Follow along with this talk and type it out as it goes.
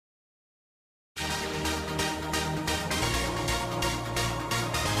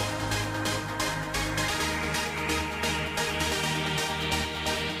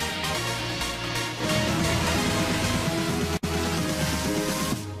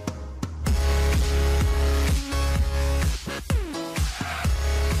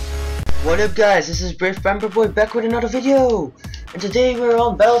What up guys, this is Brave Pamperboy back with another video, and today we're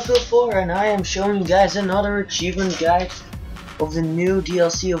on Battlefield 4 and I am showing you guys another achievement guide of the new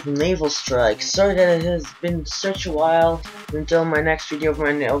DLC of Naval Strike. Sorry that it has been such a while until my next video of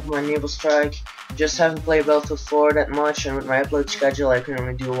my Naval Strike. Just haven't played Battlefield 4 that much, and with my upload schedule I can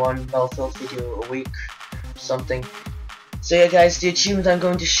only do one Battlefield video a week or something. So yeah guys, the achievement I'm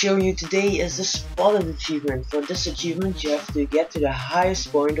going to show you today is the Spotted achievement. For this achievement you have to get to the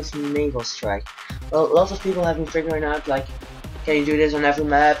highest point of Naval Strike. Well, lots of people have been figuring out like, can you do this on every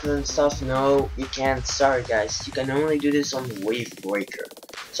map and stuff? No, you can't. Sorry guys, you can only do this on Wave Breaker.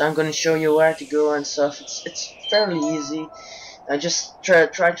 So I'm going to show you where to go and stuff. It's fairly easy. I just try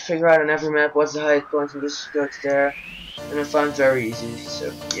to figure out on every map what's the highest point and just go to there. And I found it very easy,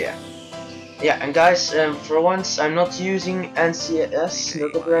 so yeah. Yeah, and guys, for once I'm not using NCS, no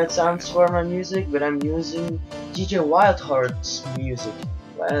copyright sounds for my music, but I'm using DJ Wildheart's music.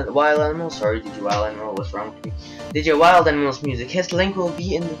 Wild Animal, sorry, DJ Wild Animal, what's wrong with me? DJ Wild Animal's music. His link will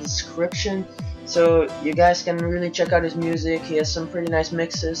be in the description, so you guys can really check out his music. He has some pretty nice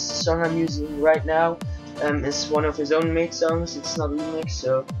mixes. The song I'm using right now is one of his own made songs, it's not a remix,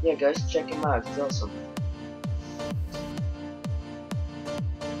 so yeah guys, check him out, it's awesome.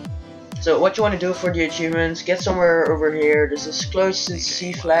 So what you want to do for the achievements, get somewhere over here. This is close to the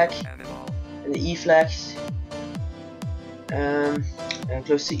C flag and the E flags. And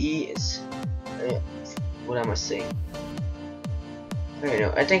close to E is what am I saying? I don't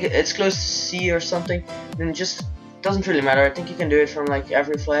know. I think it's close to C or something. And it just doesn't really matter. I think you can do it from like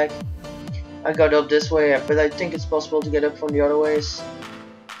every flag. I got up this way, but I think it's possible to get up from the other ways.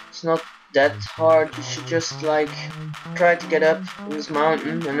 It's not that hard. You should just like try to get up in this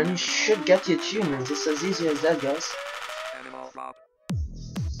mountain and then you should get the achievement. It's as easy as that guys.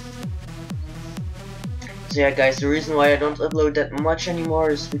 So yeah guys, the reason why I don't upload that much anymore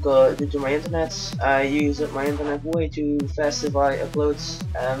is because due to my internet. I use up my internet way too fast if I upload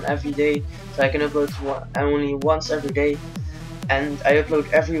every day, so I can upload only once every day, and I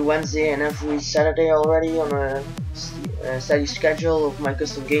upload every Wednesday and every Saturday already on a steady schedule of my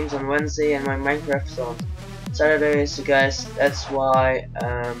custom games on Wednesday and my Minecraft on Saturday. So guys, that's why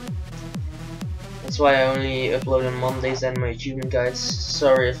I only upload on Mondays and my achievement guides.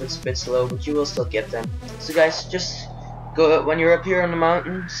 Sorry if it's a bit slow, but you will still get them. So guys, just go when you're up here on the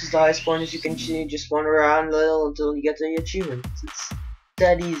mountain. This is the highest point as you can see. Just wander around a little until you get the achievement. It's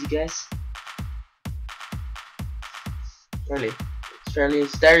that easy, guys. Really, it's fairly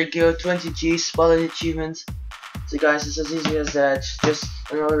easy. There you go, 20G Spotted achievement. So guys, it's as easy as that. Just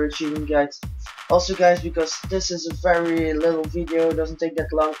another achievement guide. Also guys, because this is a very little video, it doesn't take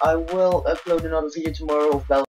that long, I will upload another video tomorrow of